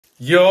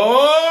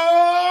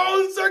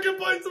Yo, second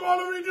place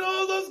Toronto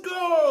Regionals, let's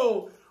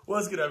go!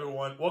 What's good,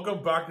 everyone?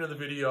 Welcome back to the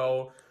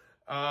video.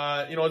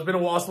 It's been a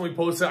while since we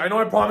posted. I know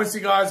I promised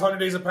you guys 100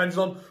 days of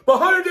Pendulum, but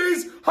 100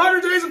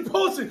 days of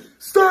posting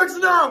starts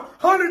now.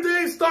 100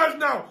 days starts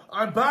now.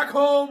 I'm back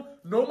home,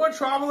 no more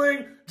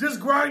traveling, just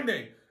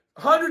grinding.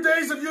 100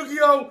 days of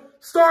Yu-Gi-Oh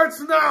starts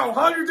now.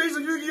 100 days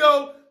of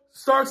Yu-Gi-Oh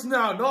starts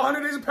now. No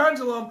 100 days of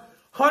Pendulum.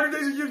 100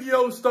 days of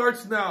Yu-Gi-Oh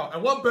starts now.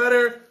 And what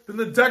better than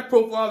the deck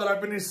profile that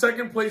I've been in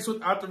second place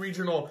with at the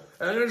regional.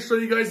 And I'm going to show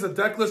you guys the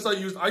deck list I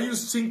used. I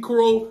used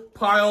SYNCHRO,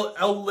 Pile,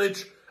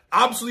 ELDLICH.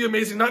 Absolutely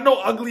amazing. Not no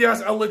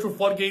ugly-ass ELDLICH with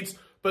floodgates,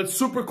 but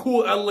super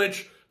cool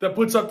ELDLICH that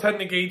puts up 10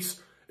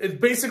 negates. It's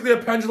basically a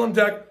pendulum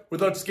deck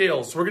without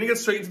scales. So we're going to get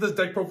straight into this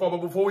deck profile.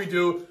 But before we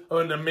do, I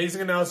have an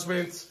amazing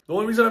announcement. The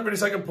only reason I've been in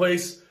second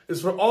place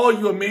is for all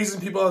you amazing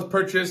people that have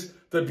purchased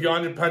the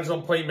Beyond Your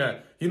Pendulum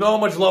playmat. You know how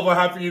much love I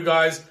have for you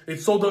guys.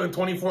 It's sold out in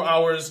 24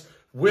 hours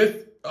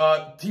with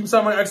Team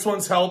Samurai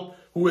X1's help,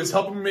 who is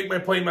helping me make my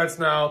playmats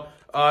now.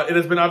 It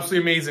has been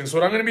absolutely amazing. So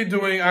what I'm going to be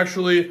doing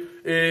actually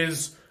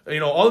is,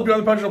 all the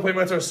Beyond the Pendulum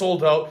playmats are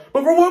sold out.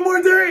 But for one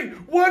more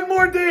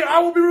day, I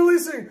will be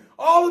releasing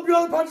all the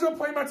Beyond the Pendulum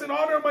playmats in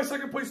honor of my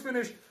second place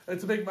finish. And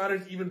to make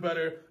matters even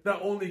better,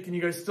 not only can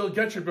you guys still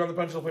get your Beyond the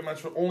Pendulum playmats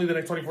for only the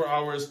next 24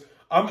 hours,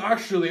 I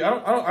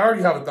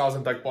already have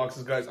 1,000 deck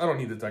boxes, guys. I don't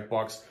need the deck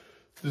box.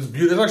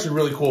 It's actually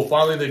really cool.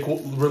 Finally, they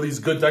release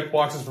good deck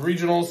boxes for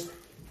regionals.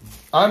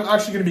 I'm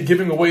actually going to be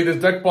giving away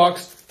this deck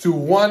box to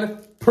one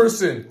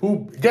person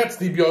who gets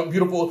the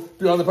beautiful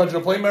Beyond the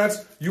Pendulum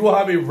playmats. You will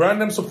have a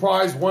random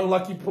surprise. One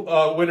lucky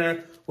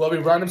winner will have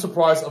a random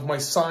surprise of my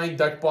signed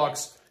deck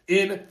box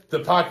in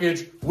the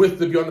package with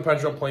the Beyond the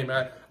Pendulum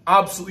playmat.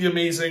 Absolutely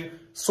amazing.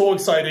 So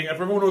exciting. And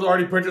for everyone who's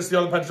already purchased the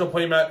Beyond the Pendulum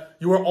playmat,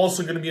 you are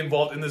also going to be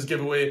involved in this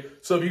giveaway.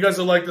 So if you guys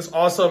would like this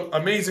awesome,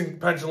 amazing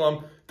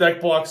Pendulum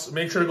deck box,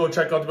 make sure to go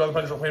check out the Beyond the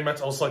Pendulum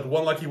playmats. I'll select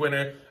one lucky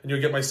winner, and you'll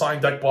get my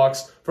signed deck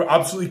box for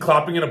absolutely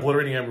clapping and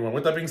obliterating everyone.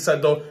 With that being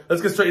said, though,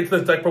 let's get straight into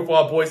this deck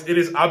profile, boys. It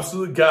is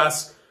absolute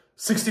gas.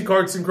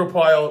 60-card Synchro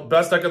Pile.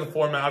 Best deck of the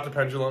format after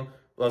Pendulum.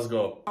 Let's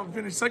go. I'm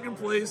finished second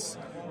place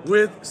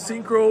with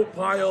Synchro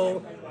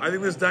Pile. I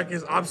think this deck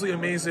is absolutely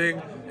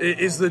amazing. It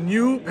is the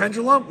new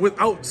Pendulum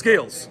without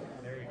scales.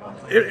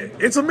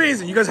 It's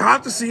amazing. You guys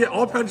have to see it.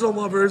 All Pendulum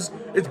lovers.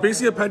 It's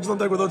basically a Pendulum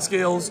deck without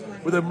scales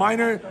with a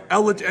minor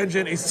ELDLICH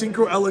engine, a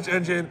Synchro ELDLICH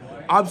engine.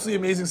 Absolutely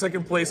amazing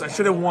second place. I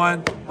should have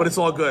won, but it's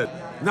all good.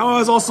 Now I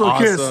was also a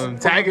kiss.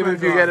 Tag him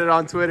if you get it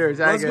on Twitter.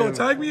 Let's go.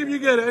 Tag me if you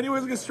get it.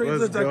 Anyways, let's get straight to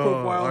the deck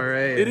profile. All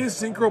right. It is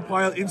Synchro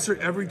Pile. Insert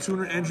every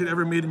tuner engine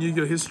ever made in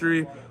Yu-Gi-Oh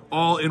history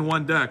all in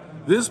one deck.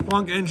 This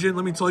Punk engine,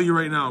 let me tell you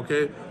right now,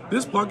 okay?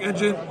 This Punk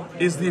engine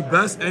is the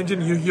best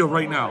engine in Yu-Gi-Oh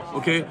right now,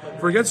 okay?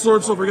 Forget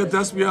Sword Soul, forget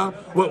Despia.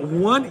 What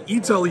one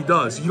E-Telly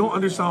does, you don't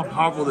understand how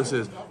powerful this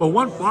is, but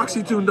one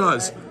Foxy Tune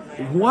does.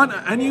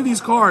 Any of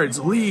these cards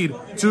lead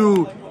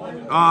to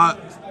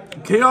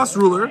Chaos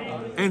Ruler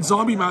and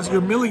Zombie Master.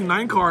 You're milling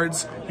 9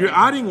 cards, you're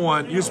adding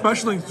 1, you're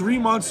specialing 3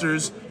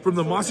 monsters from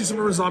the Monster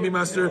Summoner Zombie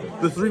Master,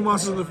 the 3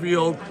 monsters in the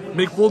field,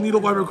 make full Needle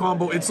Viper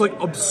combo. It's like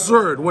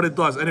absurd what it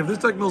does. And if this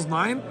deck mills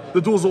 9,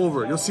 the duel's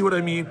over. You'll see what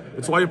I mean.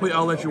 It's why you play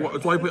ELDLICH,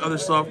 it's why you play other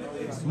stuff.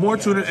 More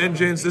tuner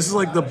engines. This is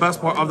like the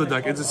best part of the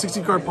deck. It's a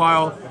 60-card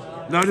pile.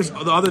 Now just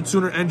the other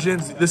tuner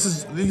engines.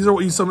 These are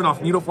what you summon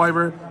off Needle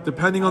Fiber,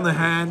 depending on the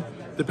hand.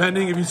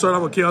 Depending if you start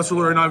out with Chaos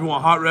Ruler or not, if you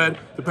want Hot Red.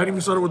 Depending if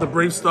you start out with the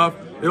Brave stuff.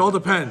 It all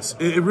depends.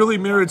 It really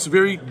merits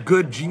very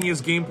good,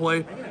 genius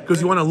gameplay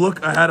because you want to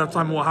look ahead of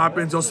time what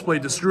happens. You also play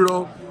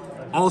Destrudo.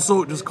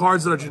 Also, just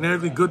cards that are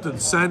generically good to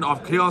send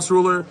off Chaos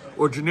Ruler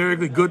or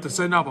generically good to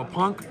send off a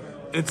Punk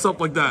and stuff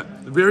like that.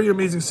 Very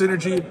amazing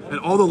synergy, and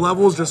all the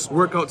levels just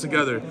work out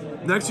together.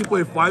 Next, you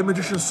play 5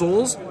 Magician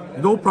Souls.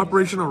 No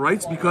preparation or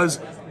rights because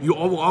you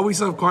will always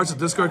have cards to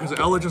discard because of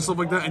ELDLICH and stuff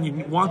like that, and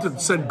you want to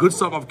send good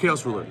stuff off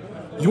Chaos Ruler.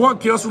 You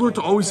want Chaos Ruler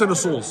to always send a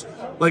Souls.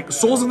 Like,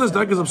 Souls in this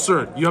deck is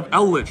absurd. You have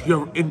ELDLICH, you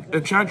have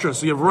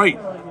Enchantress, you have Right.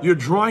 You're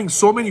drawing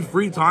so many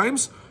free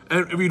times,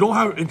 and if you don't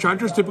have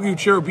Enchantress, typically you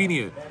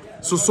Cherubini it.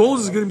 So Souls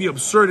is going to be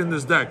absurd in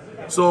this deck.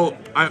 So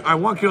I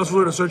want Chaos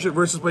Ruler to search it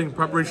versus playing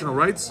Preparation of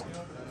Rights.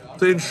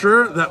 To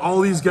ensure that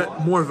all these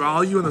get more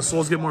value and the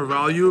Souls get more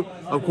value,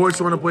 of course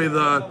you want to play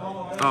the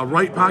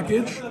Right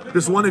package.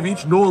 Just one of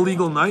each, no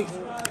illegal Knight.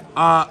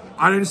 I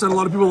understand a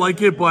lot of people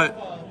like it,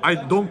 but I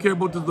don't care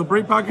about the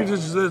break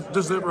packages.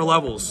 Just there for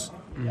levels.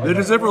 They're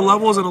just there for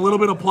levels and a little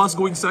bit of plus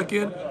going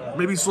second.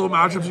 Maybe slow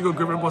matchups, you go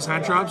Griffin plus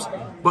hand traps.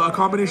 But a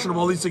combination of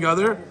all these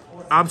together,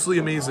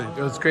 absolutely amazing.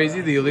 It was crazy.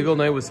 The illegal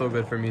Knight was so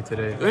good for me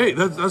today. Hey,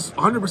 that's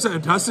 100%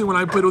 in testing. When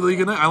I played with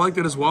Illegal Knight, I liked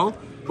it as well.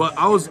 But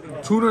I was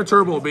tuner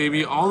turbo,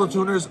 baby. All the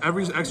tuners,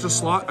 every extra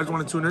slot, I just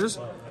wanted tuners.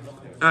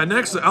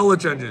 Next, the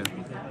ELDLICH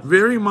engine.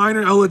 Very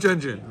minor ELDLICH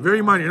engine.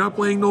 Very minor. You're not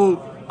playing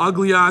no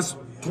ugly ass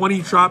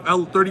 20 trap,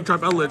 30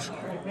 trap ELDLICH.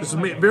 This is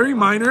very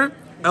minor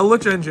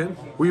ELDLICH engine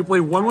where you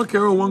play 1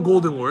 Wakero, 1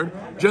 Golden Lord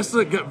just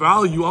to get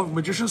value off of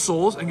Magician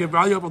Souls and get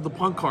value off of the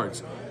Punk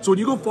cards. So when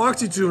you go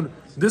Foxy Tune,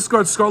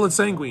 discard Scarlet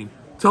Sanguine.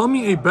 Tell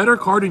me a better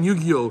card in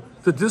Yu-Gi-Oh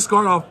to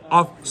discard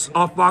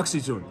off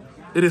Foxy Tune.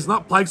 It is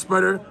not Plague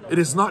Spreader. It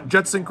is not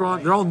Jet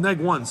Synchron. They're all neg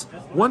 1s.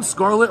 One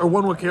Scarlet or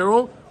one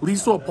Wakero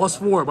leads to a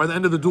 +4 by the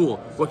end of the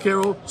duel.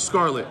 Wakero,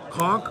 Scarlet,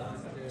 Conk,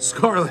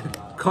 Scarlet,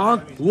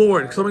 Conk,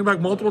 Lord. Coming back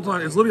multiple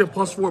times. It's literally a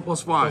 +4,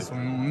 +5. That's a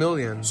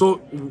million.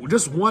 So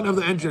just one of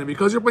the engine. And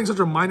because you're playing such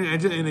a minor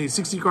engine in a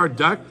 60-card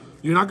deck,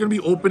 you're not going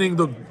to be opening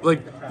the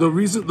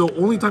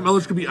only time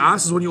Eldritch could be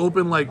asked is when you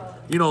open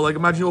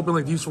imagine you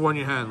open these 4 in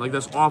your hand. Like,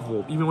 that's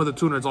awful. Even with a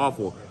tuner, it's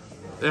awful.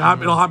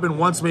 It'll happen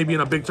once maybe in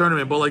a big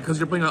tournament, but because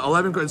you're playing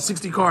 11 cards,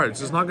 60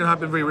 cards, it's not going to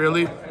happen very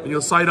rarely, and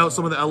you'll side out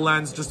some of the L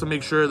lands just to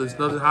make sure this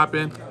doesn't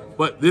happen.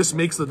 But this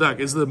makes the deck.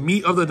 It's the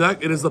meat of the deck.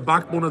 It is the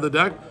backbone of the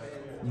deck.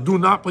 Do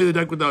not play the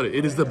deck without it.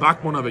 It is the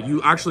backbone of it.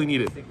 You actually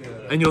need it.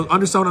 And you'll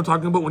understand what I'm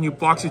talking about when you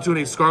Foxy tune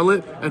a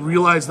Scarlet and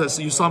realize that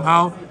you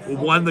somehow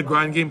won the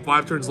grind game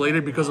 5 turns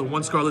later because of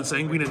one Scarlet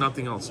Sanguine and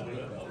nothing else.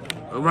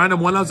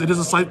 Random 1-outs, it is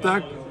a Scythe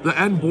deck. The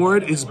end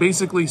board is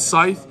basically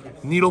Scythe,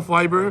 Needle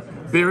Fiber,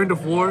 Bear into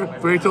Floor,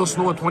 Fairy Tail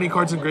Snow with 20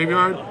 cards in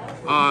graveyard,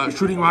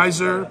 Shooting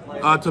Riser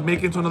to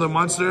make into another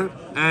monster,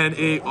 and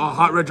a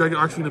Hot Red Dragon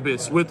Archfiend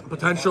Abyss with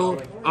potential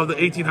of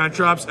the 18 hand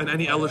traps and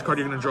any Eldritch card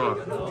you're going to draw.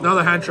 Now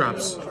the hand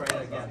traps.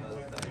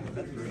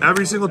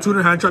 Every single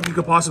tuner hand trap you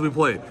could possibly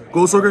play.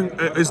 Ghost Ogre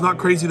is not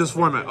crazy this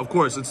format. Of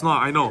course, it's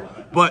not, I know.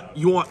 But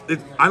you want it.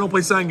 I don't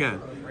play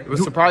Sangan. It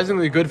was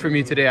surprisingly good for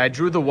me today. I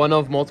drew the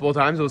 1-of multiple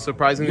times. It was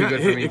surprisingly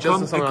good for me. It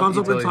comes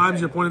up at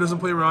times. Your opponent doesn't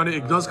play around it.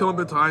 It does come up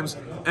at times.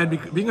 And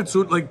being a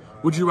tuner,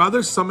 would you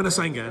rather summon a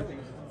Sangan?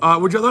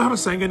 Would you rather have a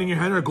Sangan in your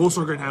hand or a Ghost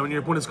Ogre in hand when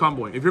your opponent's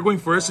comboing? If you're going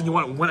first and you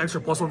want 1 extra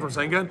 +1 from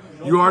Sangan,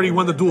 you already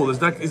won the duel. This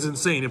deck is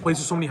insane. It plays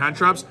with so many hand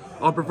traps.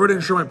 I'll prefer to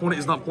ensure my opponent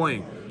is not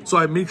playing. So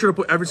I make sure to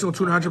put every single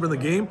tuner hand trap in the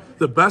game.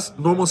 The best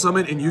normal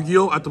summon in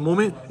Yu-Gi-Oh! At the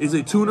moment is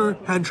a tuner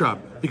hand trap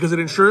because it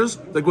ensures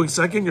that going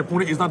second, your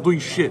opponent is not doing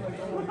shit.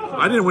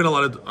 I didn't win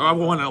I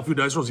won a few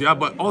dice rolls, yeah,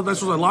 but all the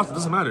dice rolls I lost, it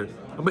doesn't matter.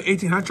 I'm at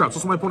 18 hand traps.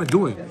 What's my opponent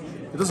doing?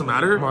 It doesn't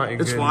matter.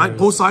 It's fine.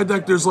 Post side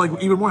deck, there's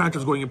even more hand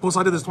traps going in. Post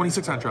side deck, there's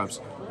 26 hand traps.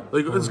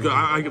 It's good.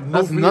 I have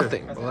no fear.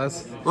 Nothing.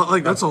 Well,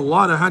 that's a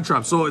lot of hand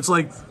traps. So it's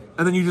and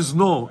then you just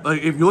know,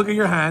 if you look at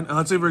your hand, and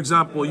let's say for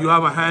example, you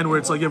have a hand where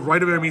it's you have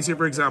Right of Aramisia,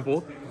 for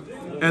example,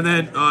 and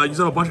then you just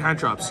have a bunch of hand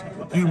traps.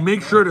 You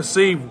make sure to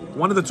save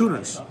one of the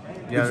tuners.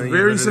 Yeah, it's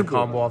very simple.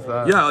 Combo off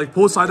that. Yeah,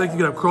 post side deck, you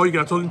get a Crow, you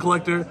get a Token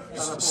Collector,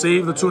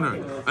 save the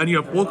tuner, and you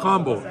have full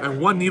combo.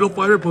 And 1 Needle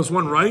Fiber plus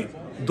 1 Right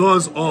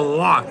does a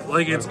lot.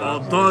 It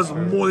does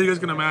more than you guys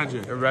can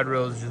imagine. The Red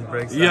Rose just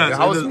breaks. Yes.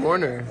 How was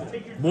Mourner?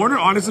 Mourner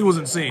honestly was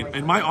insane.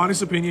 In my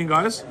honest opinion,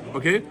 guys,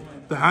 okay,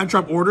 the hand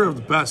trap order of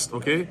the best,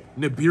 okay,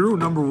 Nibiru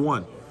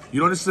 #1. You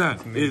don't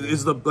understand? It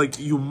is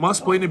you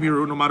must play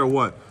Nibiru no matter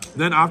what.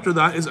 Then after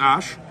that is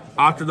Ash.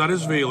 After that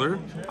is Veiler.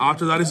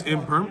 After that is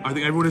Imperm. I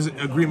think everyone is in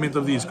agreement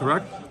of these,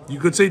 correct? You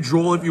could say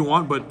Droll if you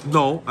want, but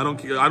no, I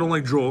don't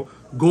like Droll.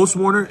 Ghost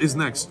Mourner is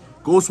next.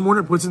 Ghost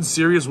Mourner puts in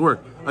serious work.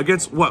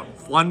 Against what?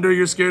 Flunder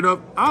you're scared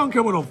of? I don't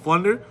care about no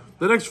Flunder.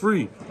 The deck's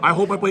free. I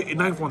hope I play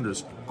 9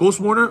 Flunders. Ghost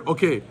Mourner,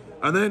 okay.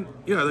 And then,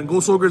 then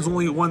Ghost Ogre is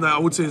only one that I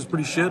would say is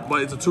pretty shit,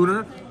 but it's a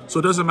tuner. So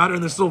it doesn't matter,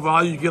 and there's still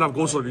value you get off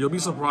Ghost Ogre. You'll be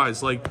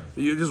surprised.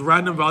 You just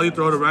random value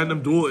throughout a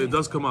random duel, it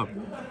does come up.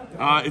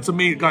 It's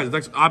amazing. Guys,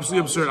 that's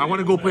absolutely absurd. I want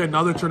to go play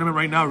another tournament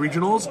right now,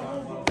 regionals.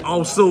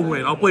 I'll still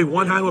win. I'll play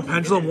 1 hand with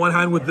Pendulum, 1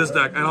 hand with this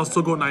deck, and I'll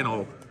still go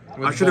 9-0.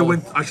 I should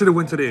have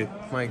won today.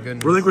 My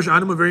goodness. Relinquish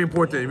Anima, very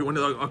important. If you want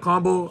a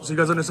combo, so you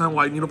guys understand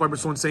why Needle Fiber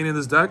is so insane in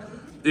this deck,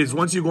 is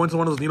once you go into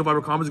one of those Needle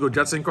Fiber combos, you go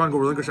Jet Synchron, go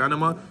Relinquish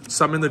Anima,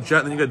 summon the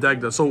Jet, and then you get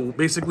Dagda. So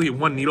basically,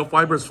 1 Needle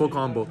Fiber is full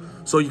combo.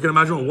 So you can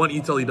imagine what 1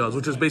 E-Tail he does,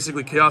 which is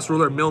basically Chaos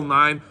Ruler, mill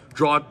 9,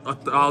 draw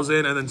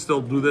 1,000, and then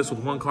still do this with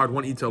 1 card,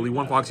 1 E-Tail,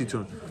 1 Foxy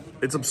Tune.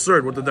 It's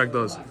absurd what the deck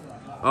does.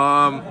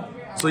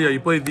 So yeah, you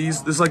play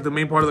these. This is the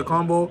main part of the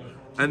combo.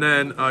 And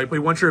then you play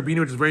 1 Cherubini,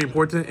 which is very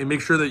important, and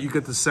make sure that you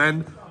get to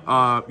send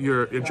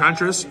your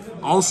Enchantress.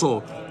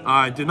 Also,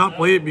 I did not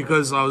play it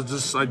because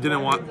I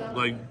didn't want,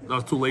 I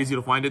was too lazy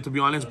to find it, to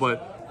be honest.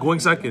 But going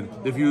second,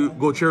 if you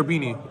go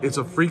Cherubini, it's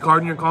a free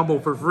card in your combo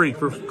for free,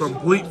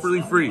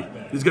 completely free.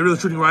 You just get rid of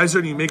the Shooting Riser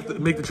and you make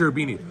the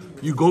Cherubini.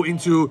 You go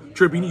into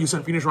Cherubini, you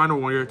send Phoenix Rhino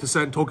Warrior to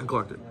send Token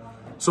Collector.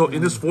 So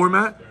in this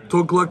format,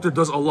 Token Collector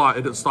does a lot.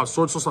 It stops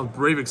Sword Soul, stops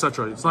Brave,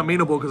 etc. It's not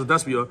mainable because of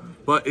Despia,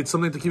 but it's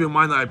something to keep in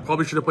mind that I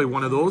probably should have played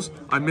one of those.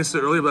 I missed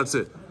it earlier, but that's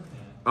it.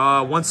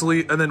 1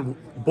 Selene, and then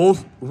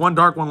both 1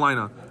 Dark, 1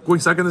 Lina. Going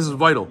second, this is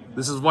vital.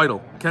 This is vital.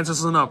 Can't stress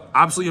this enough.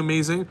 Absolutely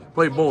amazing.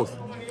 Play both.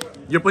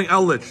 You're playing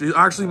Eldritch. It's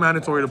actually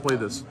mandatory to play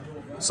this.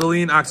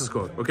 Selene, Access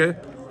Code, okay?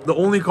 The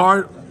only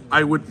card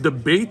I would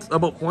debate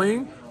about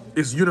playing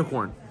is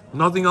Unicorn.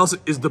 Nothing else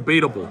is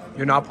debatable.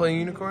 You're not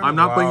playing Unicorn? I'm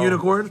not playing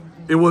Unicorn.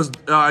 It was,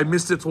 I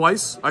missed it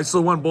twice. I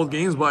still won both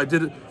games, but I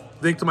did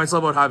think to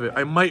myself I'd have it.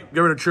 I might get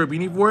rid of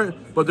Cherubini for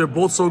it, but they're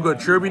both so good.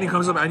 Cherubini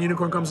comes up and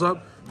Unicorn comes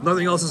up.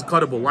 Nothing else is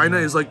cuttable. Lina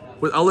is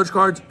with Eldritch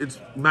cards, it's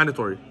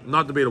mandatory,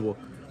 not debatable.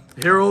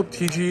 Hero,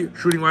 TG,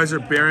 Shooting Riser,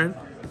 Baron,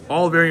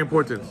 all very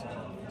important.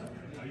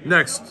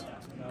 Next,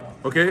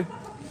 okay?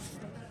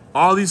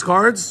 All these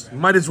cards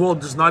might as well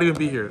just not even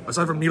be here.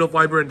 Aside from Needle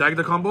Fiber and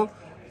Dagda combo,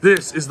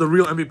 this is the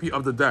real MVP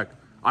of the deck.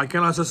 I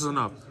cannot stress this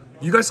enough.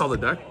 You guys saw the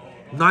deck.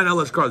 9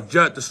 LS cards,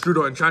 Jet,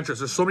 Destrudo, Enchantress.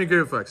 There's so many great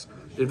effects.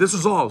 If this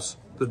resolves,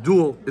 the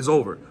duel is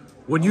over.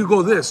 When you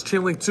go this,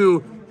 Chain Link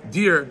 2,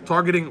 Deer,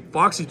 targeting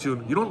Foxy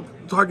Tune, you don't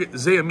target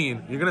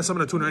Zayamin. You're going to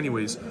summon a tuner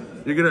anyways.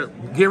 You're going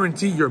to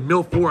guarantee your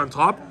mill 4 on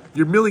top.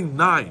 You're milling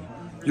 9.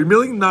 You're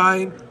milling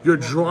 9. You're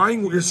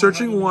drawing, you're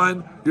searching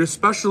 1. You're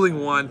specialing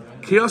 1.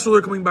 Chaos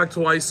Ruler coming back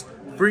twice.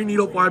 Free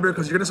Needle Fiber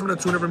because you're going to summon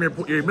a tuner from your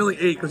opponent. You're milling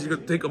 8 because you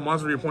can take a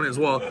monster from your opponent as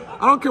well.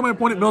 I don't care if my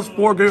opponent mills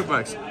 4 great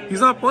effects.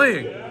 He's not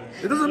playing.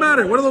 It doesn't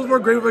matter. What are those 4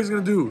 great effects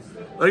going to do?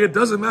 Like, it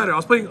doesn't matter.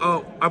 I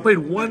played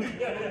one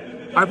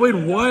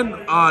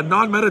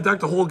non-meta deck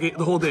the whole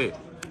day.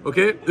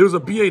 Okay? It was a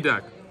BA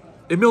deck.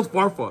 It milled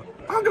Farfa.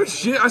 I don't give a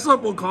shit. I still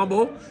have full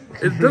combo.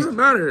 It doesn't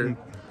matter.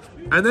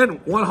 And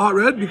then one hot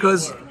red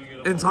because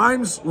in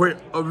times where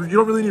you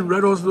don't really need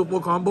red rose to do a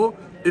full combo,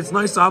 it's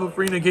nice to have a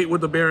free negate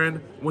with the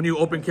Baron when you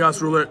open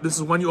Chaos Ruler. This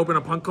is when you open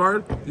a punk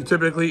card. You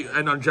typically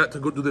end on Jet to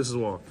go do this as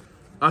well.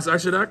 That's the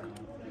extra deck.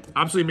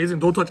 Absolutely amazing.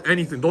 Don't touch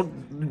anything.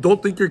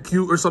 Don't think you're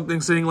cute or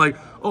something saying like,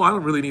 oh, I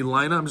don't really need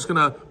Lina. I'm just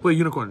gonna play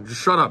Unicorn.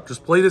 Just shut up.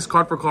 Just play this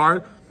card for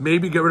card.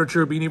 Maybe get rid of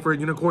Cherubini for a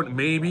Unicorn.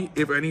 Maybe,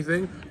 if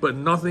anything, but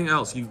nothing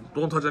else. You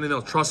don't touch anything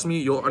else. Trust me,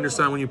 you'll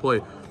understand when you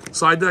play.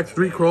 Side deck,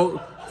 3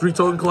 Crow, 3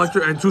 Token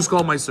Collector, and 2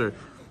 Skullmeister.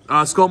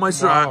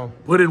 Skullmeister, wow.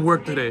 I put in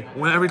work today.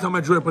 Every time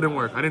I drew, I put in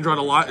work. I didn't draw it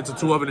a lot. It's a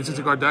 2 of and a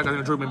 60 card deck. I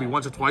think I drew it maybe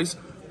once or twice.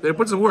 They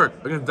put some work.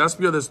 Against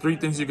Despia, there's 3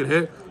 things you could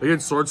hit.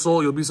 Against Sword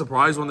Soul, you'll be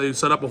surprised when they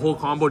set up a whole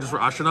combo just for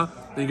Ashina.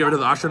 Then you get rid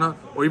of the Ashina.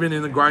 Or even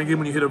in the grind game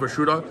when you hit a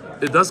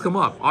Vashuda. It does come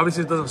up.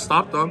 Obviously, it doesn't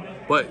stop them.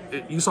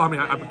 But you saw me.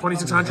 I put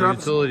 26 hand traps.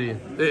 Utility.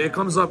 It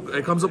comes up.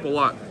 It comes up a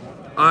lot.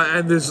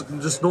 And there's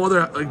just no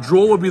other. Like,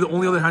 Droll would be the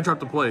only other hand trap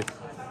to play.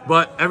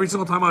 But every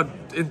single time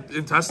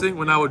in testing,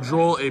 when I would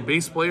Droll a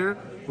base player,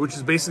 which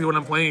is basically what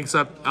I'm playing,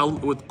 except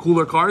with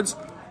cooler cards,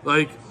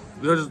 like,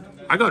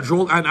 I got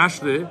Droll and Ash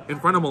today in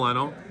front of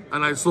Milano.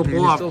 And I still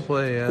pull off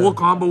full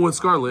combo with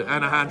Scarlet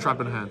and a hand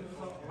trap in hand.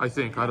 I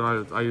think. I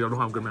don't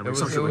have good memory.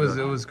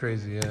 It was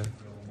crazy, yeah.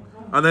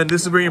 And then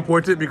this is very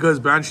important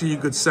because Banshee you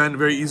could send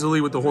very easily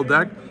with the whole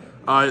deck.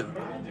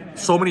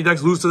 So many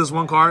decks lose to this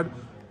one card,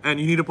 and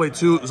you need to play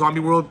 2 Zombie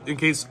World in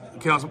case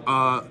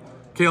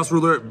Chaos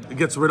Ruler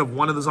gets rid of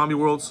one of the Zombie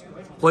Worlds.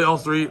 Play all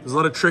 3. There's a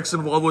lot of tricks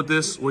involved with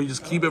this where you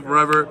just keep it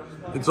forever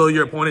until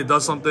your opponent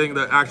does something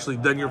that actually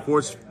then you're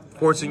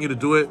forcing you to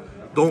do it.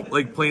 Don't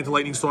like play into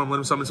Lightning Storm, let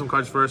him summon some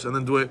cards first, and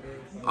then do it.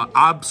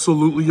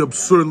 Absolutely,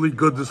 absurdly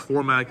good this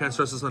format. I can't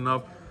stress this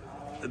enough.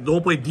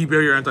 Don't play Deep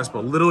Barrier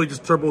Anti-Spell. Literally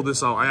just turbo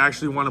this out. I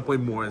actually want to play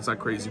more. It's not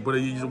crazy, but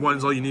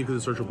one's all you need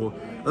because it's searchable.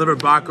 And then for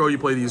back row, you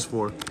play these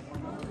 4.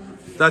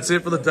 That's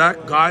it for the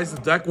deck. Guys, the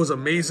deck was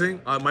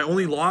amazing. My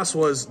only loss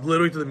was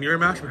literally to the mirror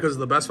match because of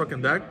the best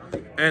fucking deck.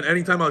 And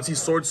anytime I would see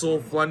Sword Soul,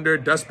 Flunder,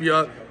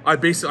 Despia, I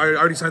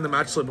already signed the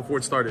match slip before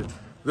it started.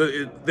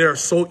 They are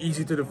so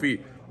easy to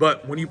defeat.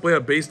 But when you play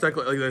a base deck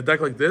like a deck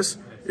like this,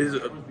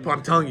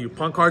 I'm telling you,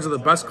 punk cards are the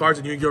best cards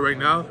in Yu-Gi-Oh right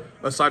now,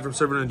 aside from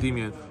Servant and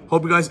Endymion.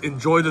 Hope you guys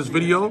enjoyed this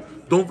video.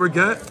 Don't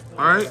forget,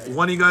 alright,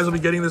 one of you guys will be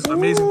getting this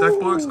amazing deck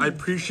box. I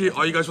appreciate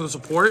all you guys for the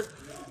support.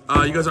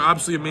 You guys are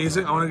absolutely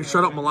amazing. I want to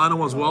shout out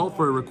Milano as well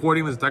for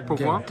recording this deck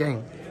profile.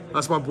 Gang.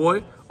 That's my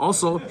boy.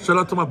 Also, shout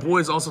out to my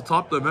boys also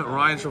top the event,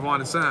 Ryan, Siobhan,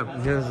 and Sam.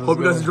 Yes, hope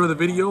you guys enjoyed the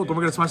video. Don't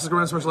forget to smash the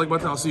subscribe and smash the like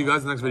button. I'll see you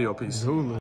guys in the next video. Peace.